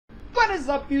What is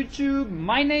up, YouTube?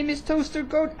 My name is Toaster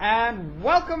Goat and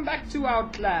welcome back to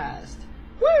Outlast.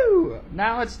 Woo!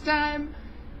 Now it's time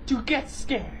to get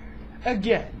scared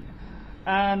again.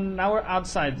 And now we're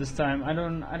outside this time. I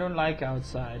don't like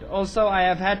outside. Also, I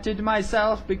have had to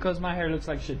myself because my hair looks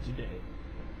like shit today.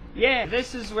 Yeah,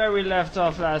 this is where we left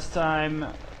off last time.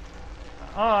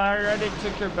 Oh, I already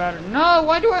took your battery. No,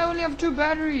 why do I only have 2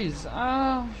 batteries?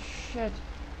 Oh, shit.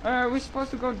 Are we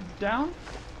supposed to go down?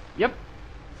 Yep.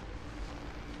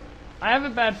 I have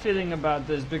a bad feeling about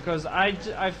this because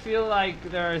I feel like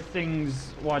there are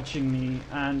things watching me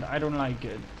and I don't like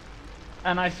it.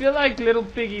 And I feel like little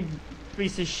piggy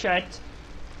piece of shit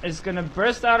is gonna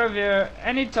burst out of here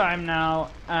anytime now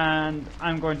and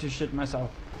I'm going to shit myself.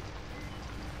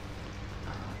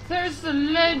 There's a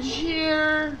ledge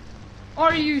here.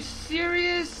 Are you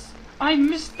serious? I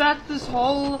missed that this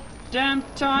whole damn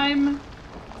time.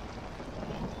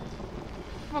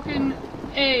 Fucking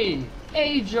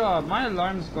A job. My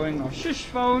alarm's going off. Shush,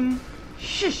 phone.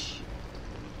 Shush.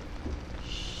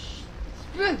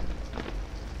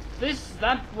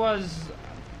 That was...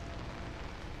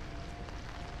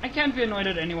 I can't be annoyed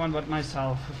at anyone but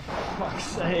myself, for fuck's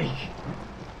sake.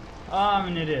 Oh, I'm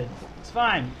an idiot. It's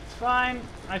fine. It's fine.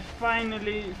 I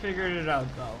finally figured it out,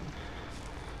 though.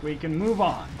 We can move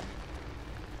on.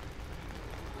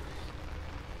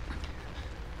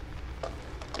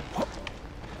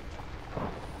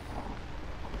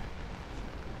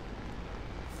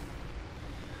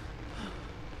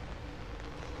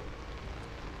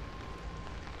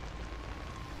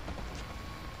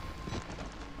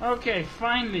 Okay,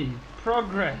 finally,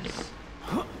 progress.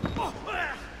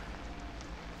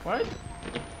 What?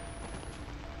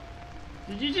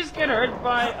 Did you just get hurt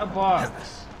by a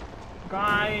box?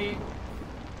 Guy,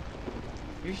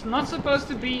 you're not supposed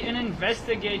to be an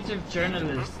investigative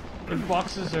journalist if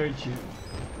boxes hurt you.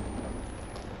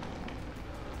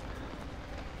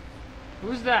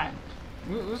 Who's that?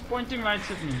 Who's pointing right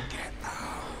at me?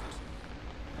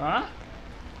 Huh?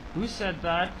 Who said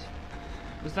that?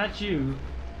 Was that you?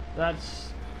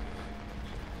 That's...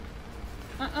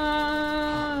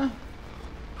 I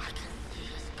can see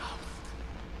his ghost.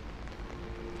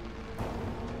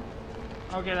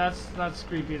 Okay, that's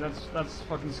creepy. That's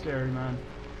fucking scary, man.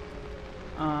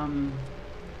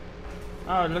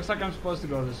 Oh, it looks like I'm supposed to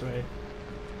go this way.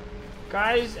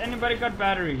 Guys, anybody got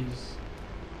batteries?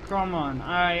 Come on,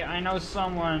 I know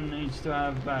someone needs to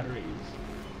have batteries.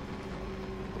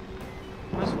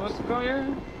 Am I supposed to go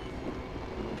here?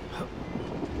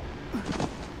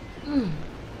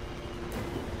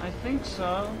 I think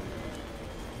so.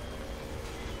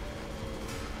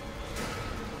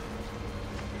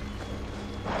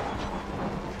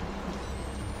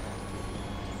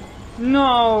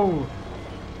 No!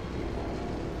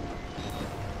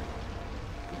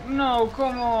 No,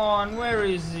 come on, where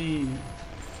is he?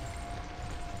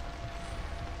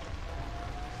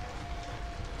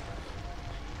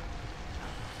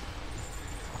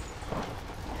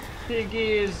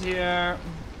 Piggy is here.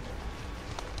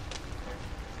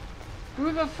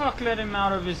 Who the fuck let him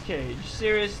out of his cage?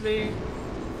 Seriously?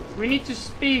 We need to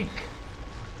speak.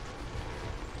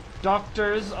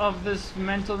 Doctors of this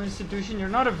mental institution, you're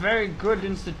not a very good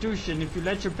institution if you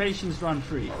let your patients run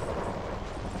free.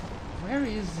 Where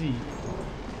is he?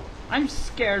 I'm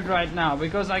scared right now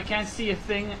because I can't see a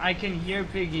thing. I can hear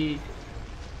Piggy.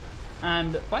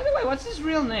 And by the way, what's his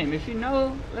real name? If you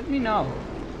know, let me know.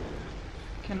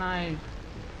 Can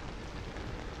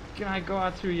I go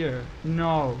out through here?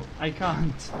 No, I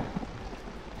can't.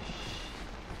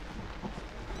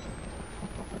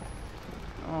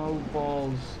 Oh,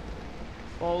 balls.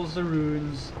 Balls are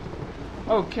runes.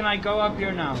 Oh, can I go up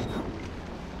here now?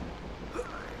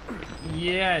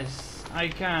 Yes, I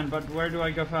can, but where do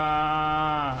I go?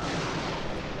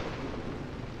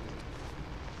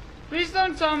 Please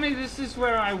don't tell me this is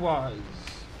where I was.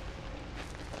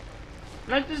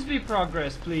 Let this be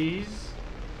progress, please.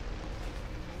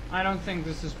 I don't think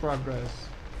this is progress.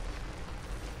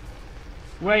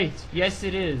 Wait, yes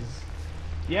it is.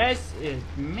 Yes, it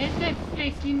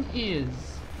motherfucking is.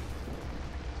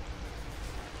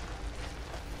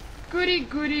 Goody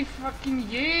goody fucking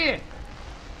yeah.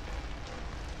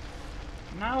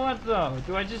 Now what though?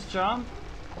 Do I just jump?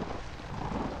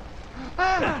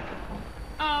 Ah!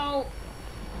 Ow!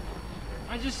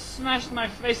 I just smashed my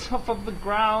face off of the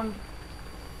ground.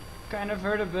 Kind of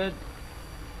hurt a bit.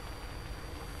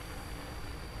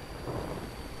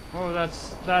 Oh,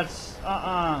 that's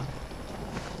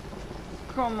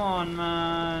come on,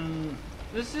 man.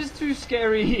 This is too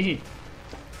scary.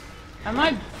 And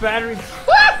my battery...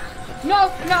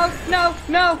 No, no, no,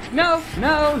 no, no,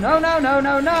 no, no, no, no,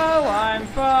 no, no. I'm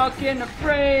fucking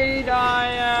afraid. I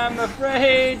am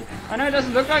afraid. I know it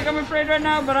doesn't look like I'm afraid right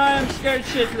now, but I am scared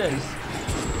shitless.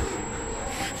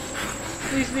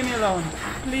 Please leave me alone.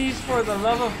 Please, for the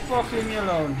love of fuck, leave me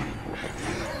alone.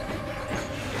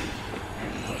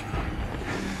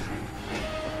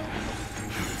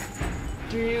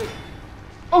 Do you...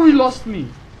 Oh, he lost me.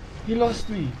 He lost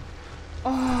me.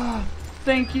 Ah,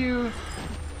 thank you.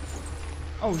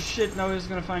 Oh shit, no, he's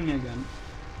gonna find me again.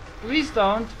 Please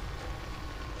don't.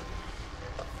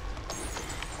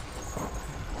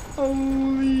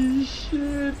 Holy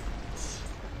shit.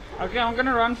 Okay, I'm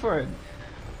gonna run for it.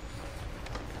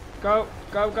 Go,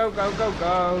 go, go, go, go,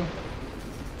 go.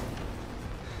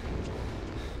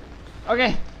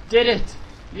 Okay, did it.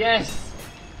 Yes.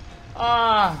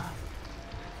 Ah.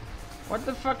 What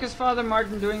the fuck is Father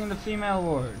Martin doing in the female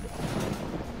ward?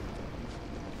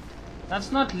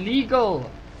 That's not legal,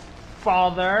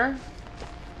 Father.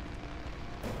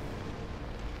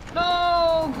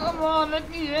 No, come on, let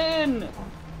me in.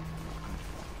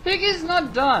 Pig is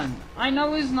not done. I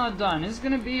know he's not done. He's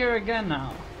gonna be here again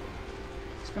now.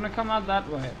 It's gonna come out that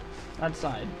way, that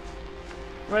side.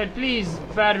 Wait, please,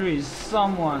 batteries,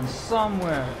 someone,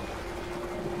 somewhere.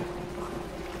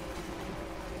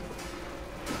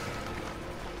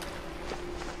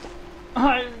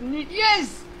 I need,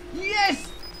 yes, yes.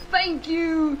 Thank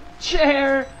you,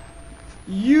 chair.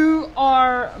 You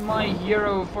are my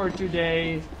hero for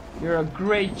today. You're a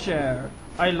great chair.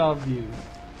 I love you.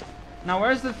 Now,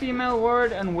 where's the female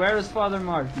ward and where is Father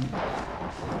Martin?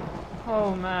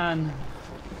 Oh, man.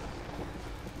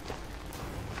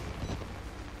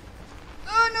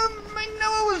 Oh, no, my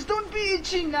nose. Don't be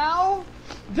itchy now.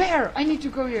 There. I need to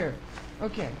go here.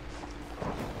 Okay.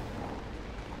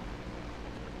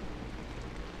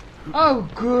 Oh,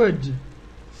 good.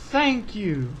 Thank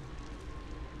you.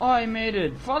 Oh, I made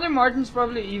it. Father Martin's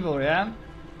probably evil, yeah?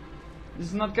 This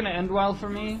is not gonna end well for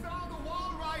me. You found the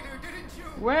wall rider, didn't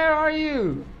you? Where are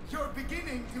you? You're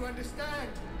beginning to understand,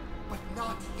 but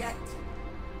not yet.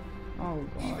 Oh,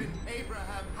 God. Even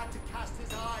Abraham had to cast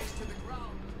his eyes to the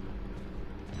ground.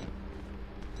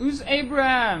 Who's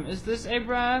Abraham? Is this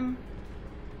Abraham?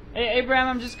 Hey, Abraham,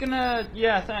 I'm just gonna...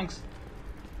 Yeah, thanks.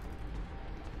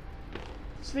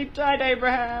 Sleep tight,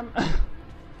 Abraham.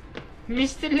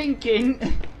 Mr. Lincoln.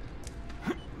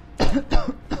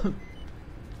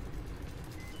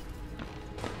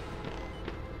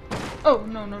 Oh,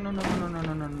 no, no, no, no, no, no, no,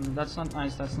 no, no, no. That's not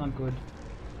nice. That's not good.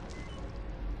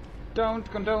 Don't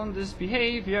condone this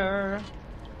behavior.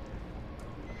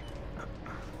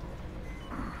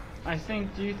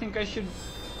 Do you think I should...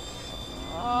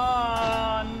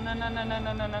 Oh, no, no, no, no,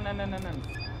 no, no, no, no, no, no, no.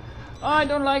 I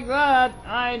don't like that.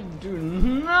 I do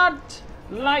not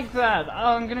like that.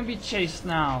 Oh, I'm gonna be chased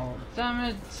now.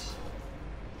 Damn it.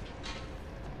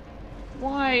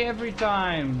 Why every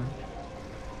time?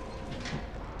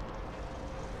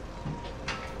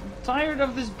 I'm tired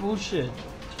of this bullshit.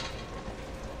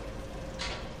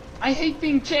 I hate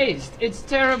being chased. It's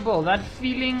terrible. That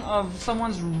feeling of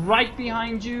someone's right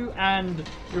behind you and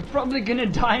you're probably gonna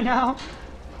die now.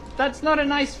 That's not a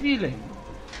nice feeling.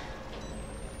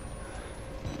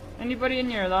 Anybody in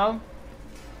here though?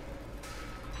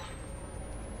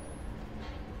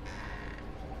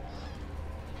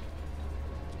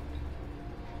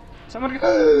 Someone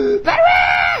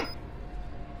Battery!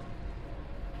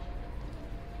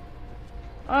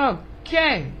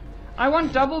 Okay. I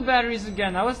want double batteries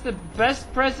again. That was the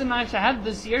best present I've had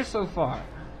this year so far.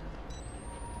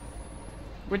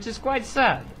 Which is quite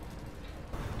sad.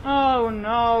 Oh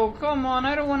no, come on,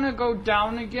 I don't want to go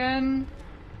down again.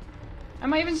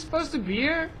 Am I even supposed to be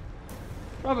here?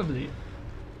 Probably.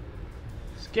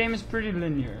 This game is pretty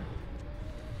linear.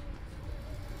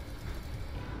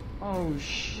 Oh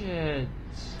shit.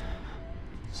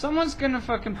 Someone's gonna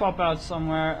fucking pop out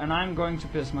somewhere and I'm going to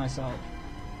piss myself.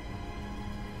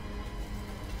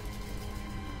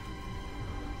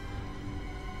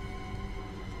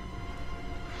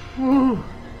 Whew.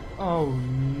 Oh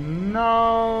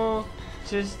no.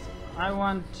 Just, I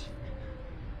want...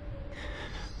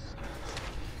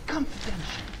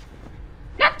 confidential.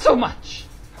 Not so much!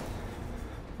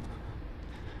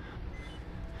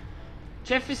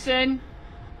 Jefferson.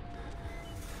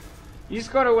 He's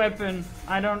got a weapon.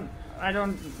 I don't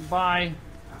buy.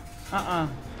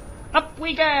 Up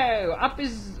we go! Up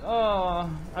is... Oh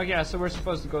yeah, so we're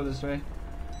supposed to go this way.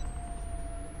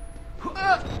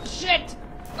 Shit!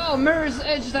 Oh, Mirror's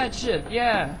Edge that shit,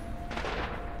 yeah.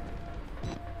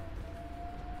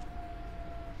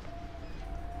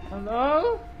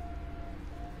 Hello?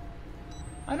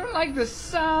 I don't like the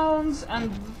sounds and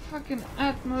the fucking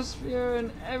atmosphere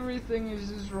and everything is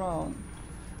just wrong.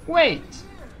 Wait!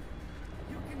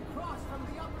 You can cross from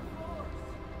the upper floors.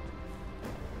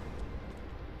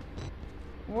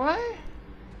 What?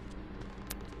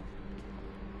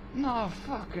 No,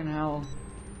 fucking hell.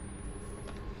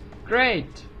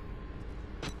 Great!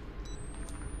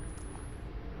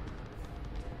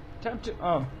 Time to...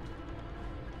 oh.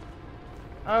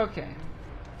 Okay.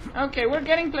 Okay, we're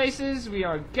getting places. We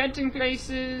are getting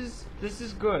places. This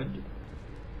is good.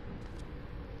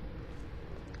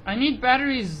 I need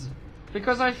batteries.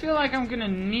 Because I feel like I'm gonna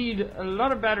need a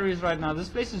lot of batteries right now. This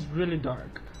place is really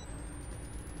dark.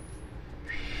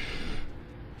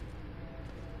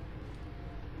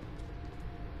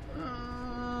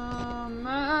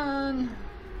 Man.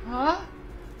 Huh?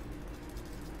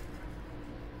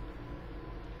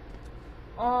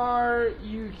 Are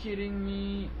you kidding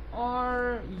me?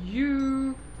 Are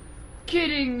you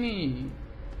kidding me?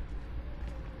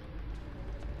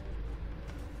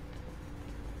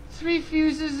 3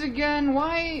 fuses again?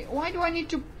 Why do I need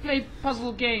to play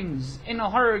puzzle games in a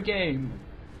horror game?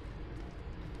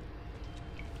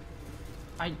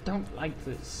 I don't like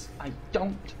this. I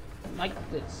don't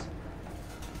like this.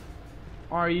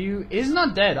 Are you... he's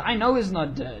not dead. I know he's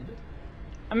not dead.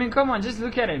 I mean, come on, just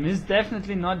look at him. He's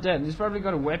definitely not dead. He's probably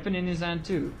got a weapon in his hand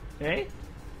too. Eh?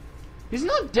 He's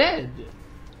not dead.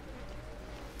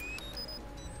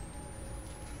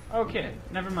 Okay,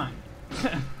 never mind.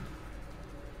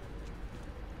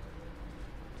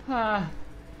 Can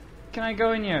I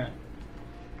go in here?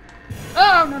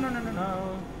 Oh, no, no, no, no,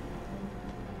 no.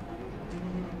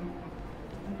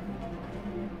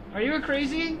 Are you a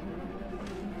crazy?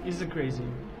 He's a crazy.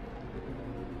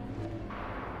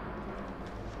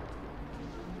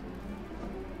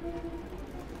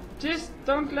 Just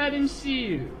don't let him see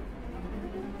you.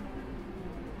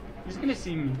 He's gonna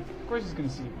see me. Of course he's gonna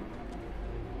see me.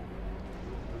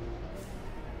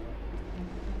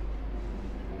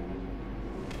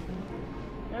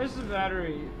 There's a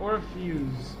battery. Or a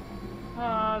fuse.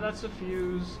 Ah, that's a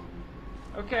fuse.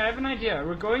 Okay, I have an idea.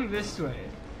 We're going this way.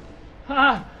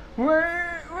 Ha!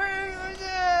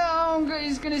 Oh,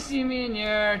 he's gonna see me in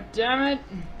here. Damn it.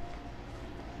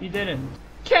 He didn't.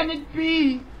 Can it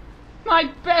be?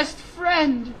 My best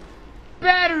friend,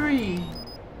 Battery!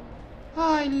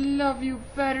 Oh, I love you,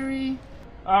 Battery.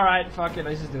 Alright, fuck it,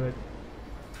 let's just do it.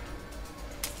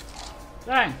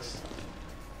 Thanks.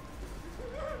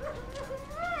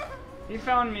 He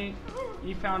found me.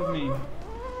 He found me.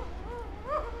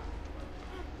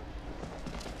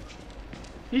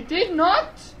 He did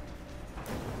not?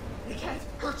 He can't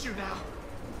hurt you now.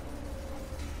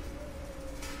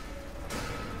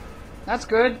 That's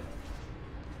good.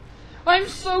 I'm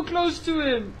so close to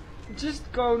him. Just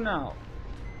go now.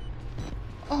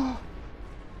 Oh.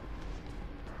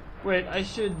 Wait, I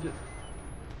should...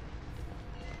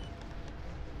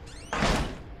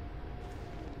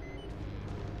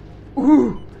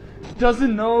 Ooh!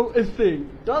 Doesn't know a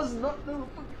thing. Does not know a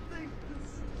fucking thing.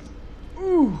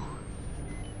 Ooh!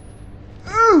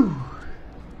 Ooh!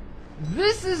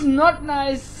 This is not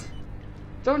nice.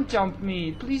 Don't jump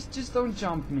me. Please just don't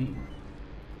jump me.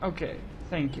 Okay,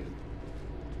 thank you.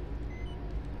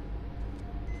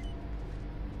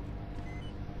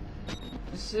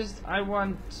 It's just, I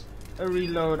want a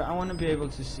reload. I want to be able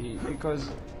to see, because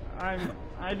I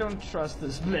don't trust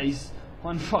this place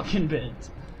one fucking bit.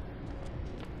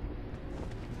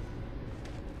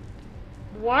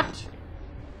 What?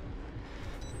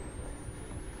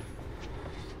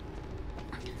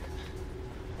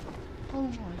 Oh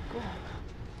my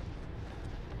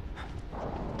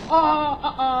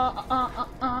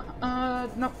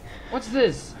god. No. What's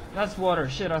this? That's water.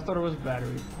 Shit, I thought it was a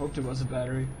battery. Hoped it was a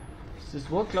battery. Just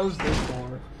we'll close this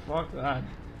door. Fuck that.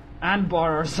 And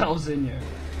bar ourselves in here.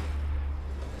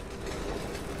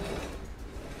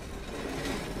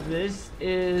 This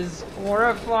is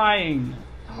horrifying.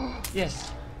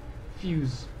 Yes.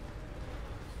 Fuse.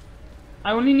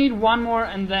 I only need one more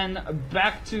and then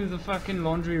back to the fucking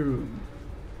laundry room.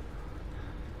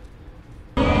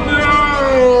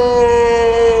 No!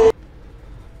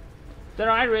 Did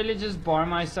I really just bar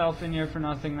myself in here for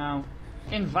nothing now?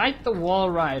 Invite the wall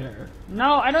rider.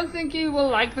 No, I don't think he will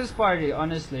like this party,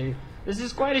 honestly. This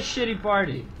is quite a shitty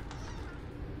party.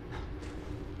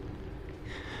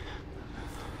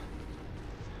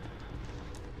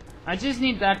 I just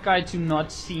need that guy to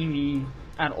not see me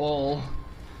at all.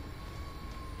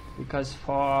 Because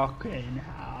fucking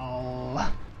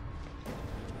hell.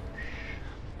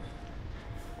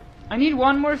 I need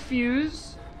one more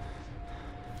fuse.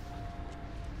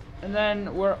 And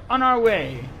then we're on our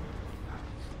way.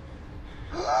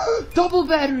 Double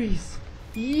batteries!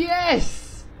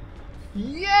 Yes!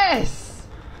 Yes!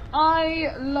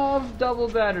 I love double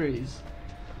batteries.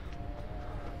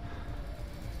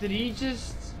 Did he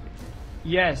just...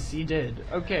 Yes, he did.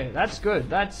 Okay, that's good.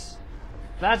 That's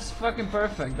fucking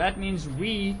perfect. That means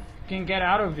we can get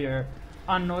out of here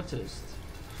unnoticed.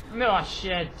 Oh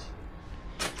shit.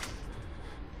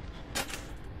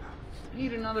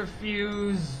 Need another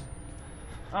fuse.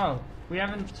 Oh, we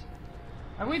haven't...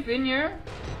 Have we been here?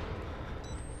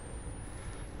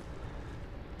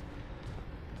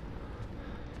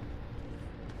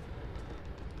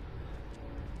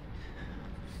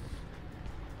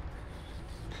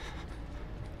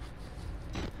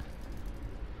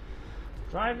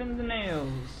 Drive in the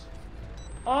nails.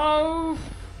 Oh,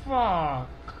 fuck.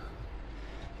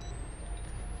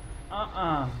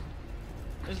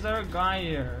 Is there a guy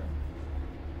here?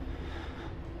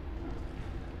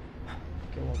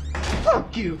 Okay, well,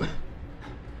 fuck you!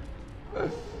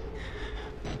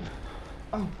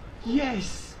 Oh,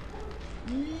 yes!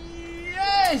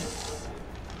 Yes!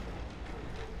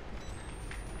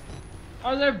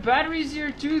 Are there batteries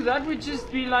here too? That would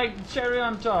just be like cherry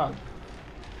on top.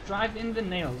 Drive in the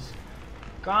nails.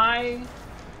 Guy.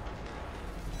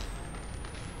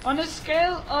 On a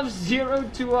scale of 0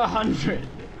 to 100.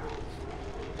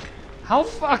 How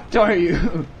fucked are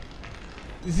you?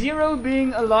 0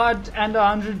 being a lot and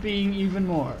 100 being even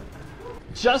more.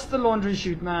 Just the laundry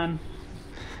chute, man.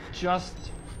 Just.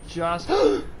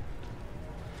 Fuck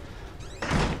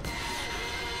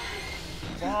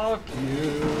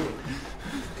you.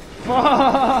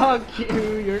 Fuck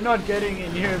you. You're not getting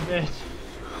in here, bitch.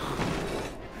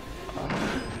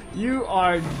 You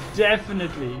are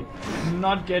definitely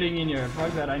not getting in here.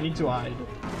 Fuck that, I need to hide.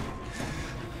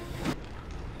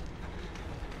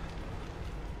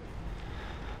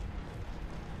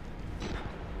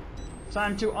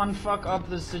 Time to unfuck up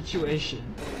the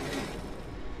situation.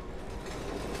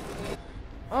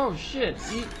 Oh shit,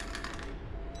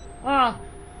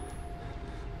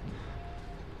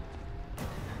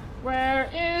 Where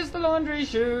is the laundry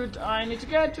chute? I need to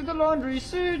get to the laundry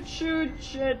chute, shit.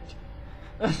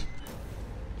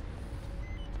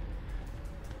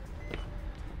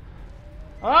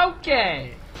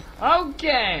 Okay.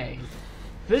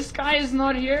 This guy is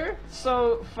not here,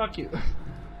 so fuck you.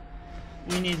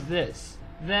 We need this.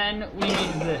 Then we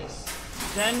need this.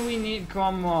 Then we need...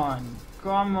 Come on.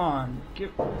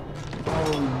 Give...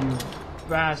 Oh, you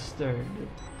bastard.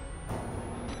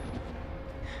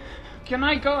 Can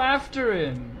I go after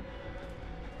him?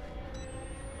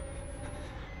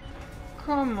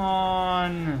 Come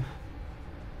on.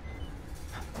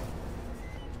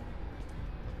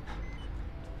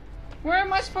 Where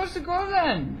am I supposed to go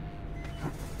then?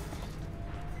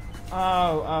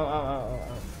 Oh.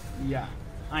 Yeah,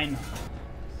 I know.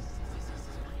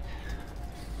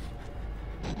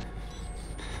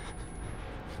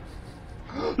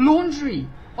 Laundry!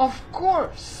 Of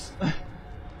course!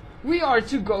 We are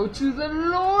to go to the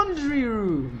laundry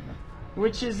room!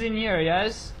 Which is in here,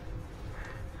 yes?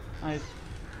 I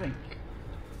think.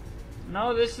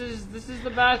 No, this is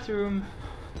the bathroom.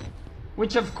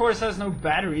 Which of course has no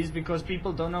batteries because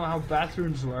people don't know how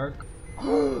bathrooms work.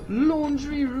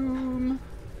 Laundry room!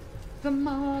 The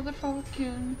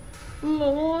motherfucking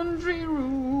laundry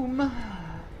room!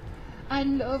 I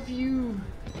love you!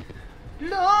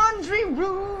 Laundry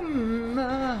room!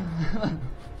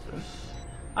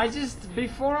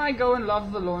 Before I go and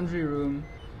love the laundry room,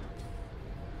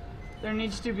 there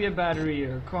needs to be a battery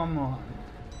here, come on.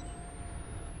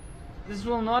 This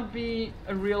will not be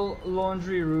a real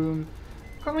laundry room.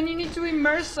 Come on, you need to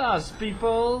immerse us,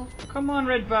 people. Come on,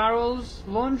 red barrels.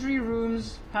 Laundry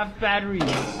rooms have batteries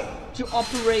to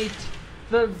operate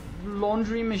the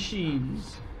laundry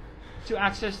machines to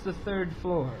access the 3rd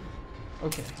floor.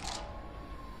 Okay.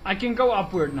 I can go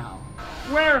upward now.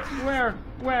 Where?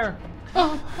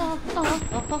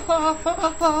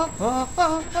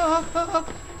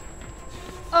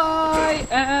 I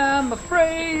am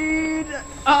afraid.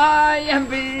 I am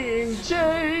being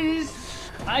chased.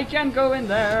 I can't go in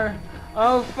there.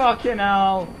 Oh fucking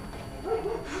hell.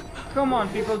 Come on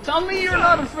people, tell me you're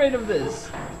not afraid of this.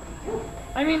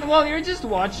 I mean, well, you're just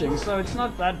watching, so it's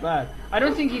not that bad. I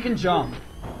don't think he can jump.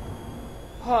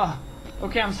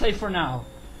 Okay, I'm safe for now.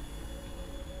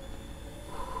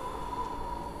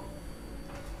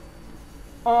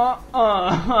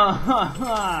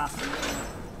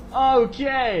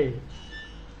 Okay.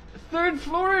 3rd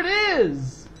floor it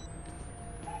is.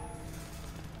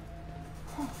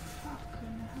 Oh,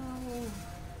 fucking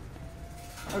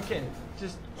hell. Okay,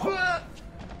 just...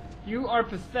 You are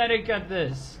pathetic at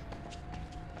this.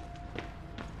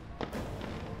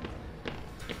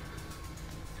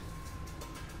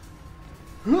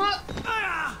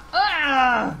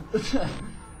 Ah!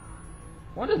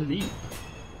 What a leap.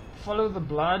 Follow the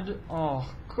blood? Oh,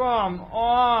 come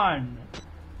on!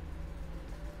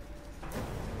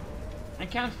 I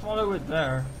can't follow it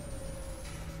there.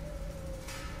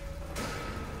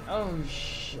 Oh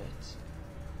shit.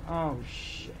 Oh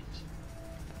shit.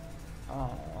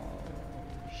 Oh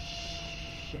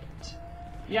shit.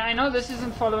 Yeah, I know this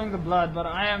isn't following the blood, but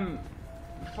I am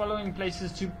following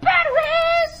places to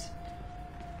batteries!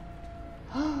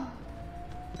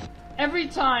 Every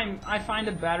time I find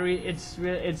a battery, it's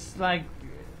like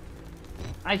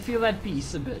I feel at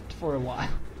peace a bit for a while.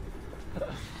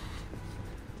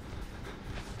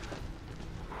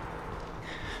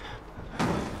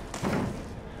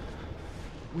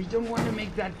 We don't want to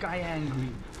make that guy angry.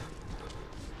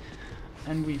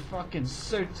 And we fucking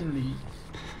certainly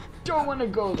don't want to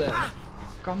go there.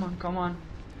 Come on, come on.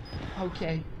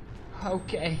 Okay.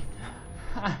 Okay.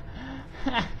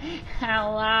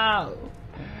 Hello.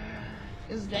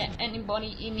 Is there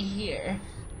anybody in here?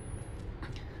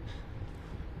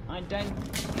 I don't...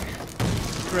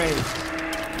 Great.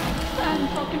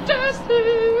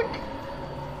 Fantastic!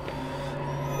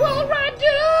 Wall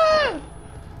Rider!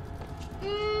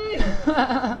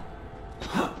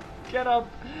 Get up!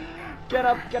 Get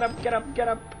up, get up, get up, get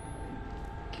up!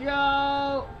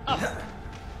 Go up!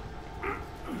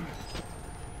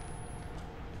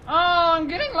 Oh, I'm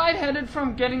getting lightheaded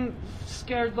from getting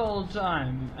scared the whole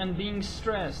time and being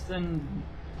stressed, and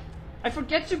I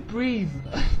forget to breathe.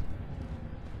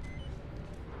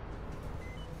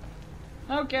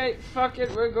 Okay, fuck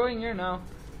it, we're going here now.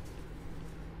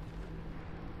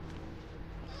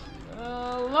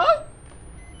 Hello?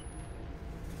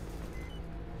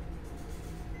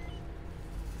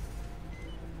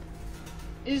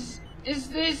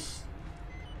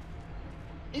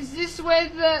 Is this where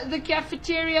the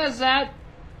cafeteria is at?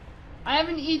 I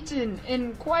haven't eaten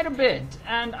in quite a bit,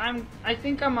 and I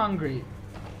think I'm hungry.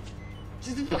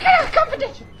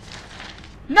 Confidential.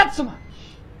 Not so much.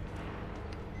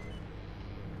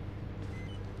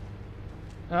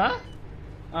 Huh?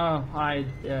 Oh, hide.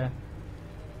 Yeah.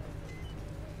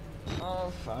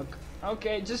 Oh fuck.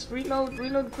 Okay, just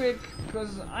reload quick,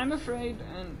 cause I'm afraid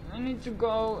and I need to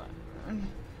go. And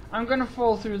I'm gonna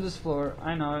fall through this floor.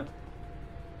 I know it.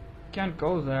 Can't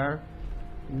go there.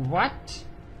 What?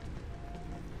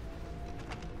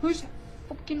 Whose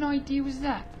fucking idea was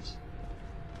that?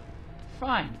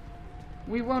 Fine.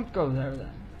 We won't go there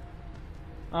then.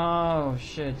 Oh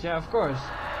shit, yeah, of course.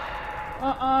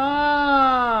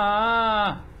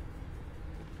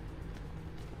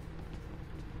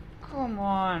 Come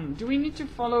on. Do we need to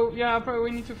follow? Yeah, probably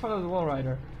we need to follow the wall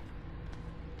rider.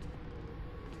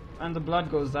 And the blood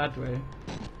goes that way.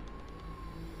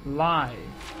 Lie.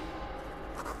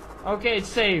 Okay, it's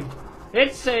saved.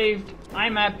 It's saved.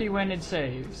 I'm happy when it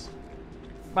saves.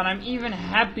 But I'm even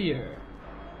happier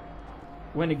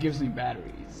when it gives me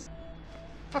batteries.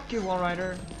 Fuck you, wall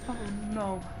rider. Oh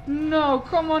no. No,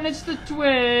 come on, it's the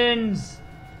twins.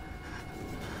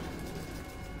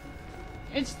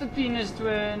 It's the penis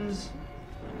twins.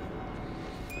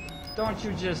 Don't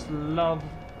you just love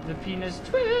the penis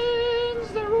twins?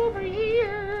 They're over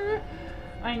here.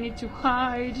 I need to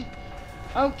hide.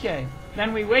 Okay,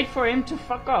 then we wait for him to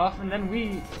fuck off, and then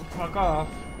we fuck off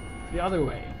the other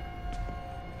way.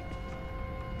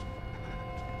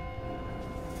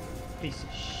 Piece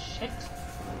of shit.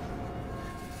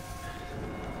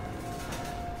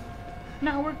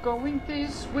 Now we're going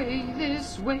this way,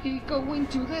 going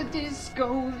to the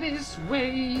disco this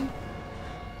way.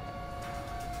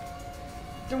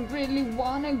 Don't really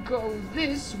wanna go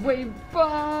this way,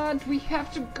 but we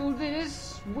have to go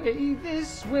this way,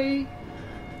 this way.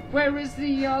 Where is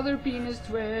the other penis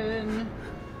twin?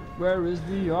 Where is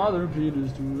the other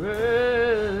penis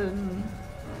twin?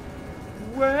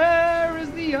 Where is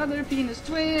the other penis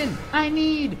twin? I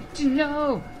need to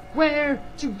know where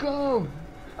to go.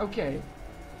 Okay.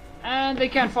 And they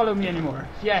can't follow me anymore.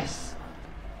 Yes.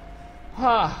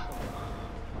 Huh.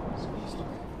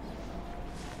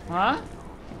 Huh?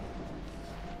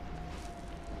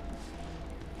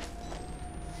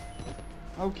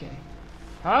 Okay.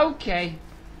 Okay.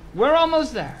 We're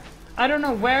almost there. I don't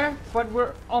know where, but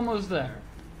we're almost there.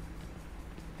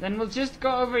 Then we'll just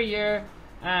go over here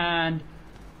and...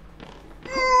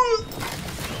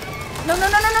 No, no,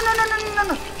 no, no, no, no, no, no, no,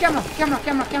 no. Camera, camera,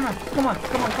 camera, camera. Come on,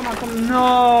 come on, come on, come on.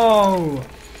 No.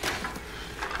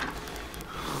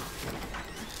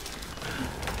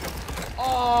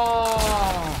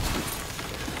 Oh.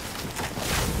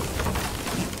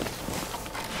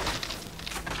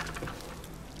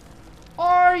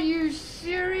 Are you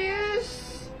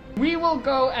serious? We will will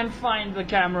go and find the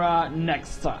camera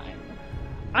next time.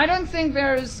 I don't think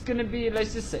there's gonna be,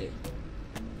 let's just say,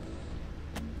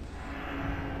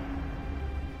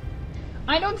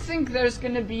 I don't think there's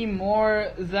gonna be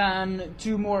more than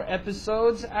 2 more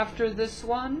episodes after this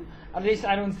one. At least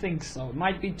I don't think so. It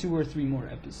might be 2 or 3 more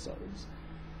episodes.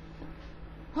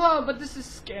 Oh, but this is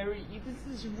scary.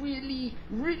 This is really,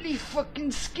 really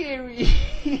fucking scary.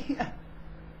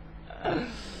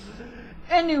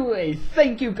 Anyway,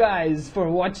 thank you guys for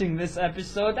watching this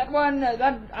episode.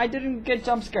 That I didn't get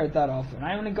jump scared that often.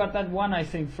 I only got that one, I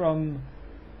think, from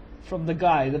the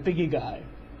guy, the piggy guy.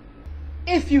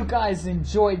 If you guys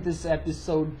enjoyed this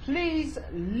episode, please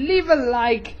leave a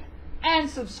like and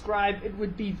subscribe. It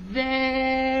would be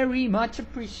very much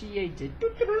appreciated.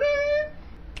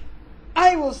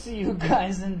 I will see you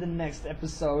guys in the next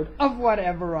episode of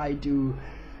whatever I do.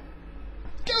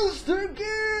 Toaster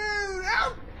Goat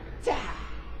out!